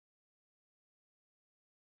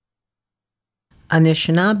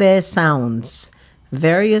Anishinaabe Sounds.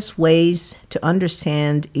 Various ways to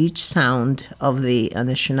understand each sound of the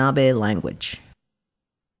Anishinaabe language.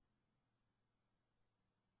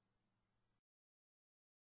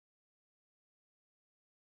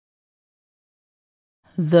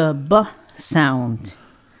 The B sound.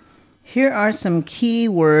 Here are some key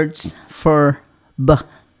words for B.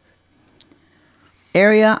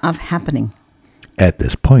 Area of happening. At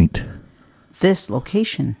this point. This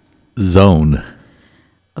location. Zone.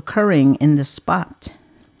 Occurring in this spot.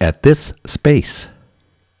 At this space.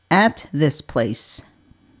 At this place.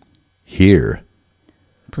 Here.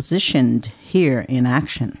 Positioned here in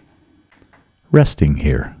action. Resting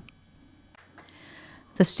here.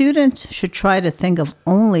 The student should try to think of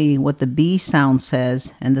only what the B sound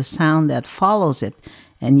says and the sound that follows it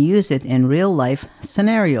and use it in real life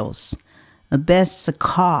scenarios. The best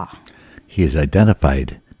ka. He is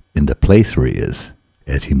identified in the place where he is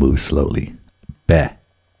as he moves slowly. Be.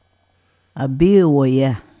 A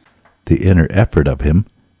biwoye. The inner effort of him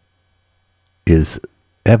is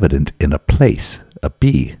evident in a place, a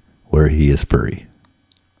B, where he is furry.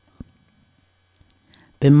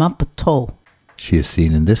 Bimapato. She is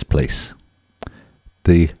seen in this place.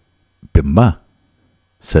 The Bima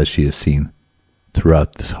says she is seen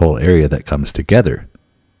throughout this whole area that comes together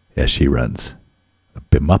as she runs.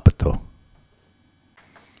 Bimapato.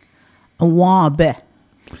 Awabe.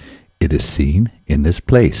 It is seen in this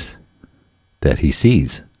place that he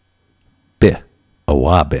sees. Be.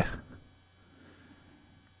 Awabe.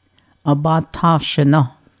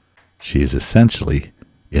 Abatashana. She is essentially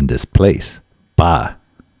in this place. Ba.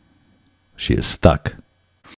 She is stuck.